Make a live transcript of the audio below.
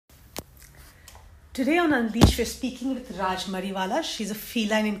Today on Unleash, we're speaking with Raj Mariwala. She's a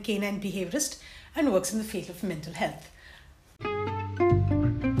feline and canine behaviorist and works in the field of mental health.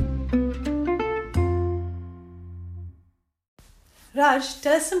 Raj,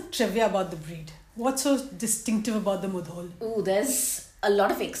 tell us some trivia about the breed. What's so distinctive about the Mudhol? Ooh, there's a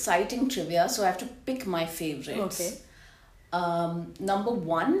lot of exciting trivia, so I have to pick my favorites. Okay. Number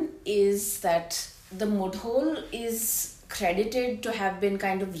one is that the Mudhol is credited to have been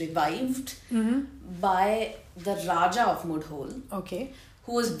kind of revived by the Raja of Mudhol, Okay.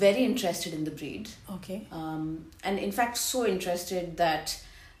 who was very interested in the breed. Okay. And in fact, so interested that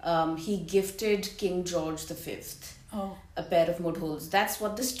he gifted King George V Oh. a pair of Mudhols. That's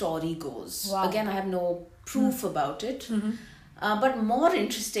what the story goes. Wow. Again, I have no proof about it. But more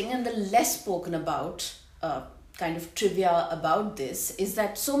interesting and the less spoken about kind of trivia about this is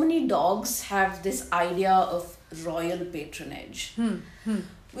that so many dogs have this idea of royal patronage.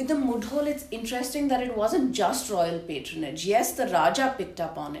 With the Mudhol, it's interesting that it wasn't just royal patronage. Yes, the Raja picked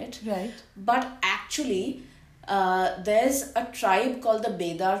up on it. Right. But actually, there's a tribe called the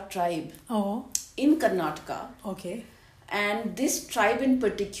Bedar tribe Oh. in Karnataka. Okay. And this tribe in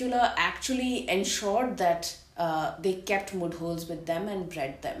particular actually ensured that they kept Mudhols with them and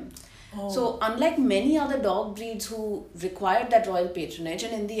bred them. Oh. So unlike many other dog breeds who required that royal patronage,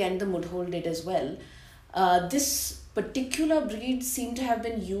 and in the end the Mudhol did as well, this particular breed seemed to have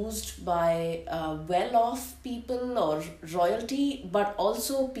been used by well-off people or royalty, but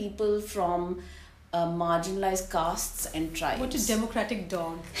also people from marginalized castes and tribes. What a democratic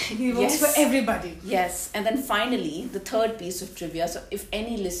dog. He works Yes. for everybody. Yes, and then finally, the third piece of trivia. So, if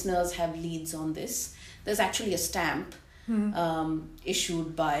any listeners have leads on this, there's actually a stamp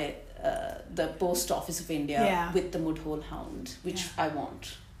issued by the Post Office of India Yeah. with the Mudhol Hound, which I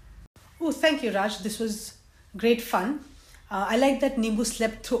want. Oh, thank you, Raj. This was great fun. I like that Nimbu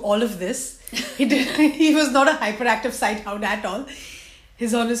slept through all of this. He was not a hyperactive sighthound at all.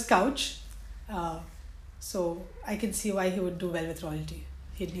 He's on his couch. So I can see why he would do well with royalty.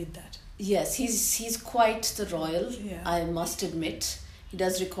 He'd need that. Yes, he's quite the royal. Yeah. I must admit, he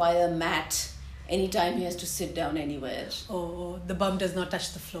does require a mat anytime he has to sit down anywhere. Oh, the bum does not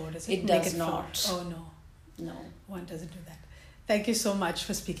touch the floor, does it? It does Naked floor. not. Oh, no. No, One doesn't do that. Thank you so much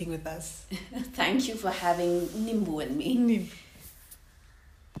for speaking with us. thank you for having Nimbu and me.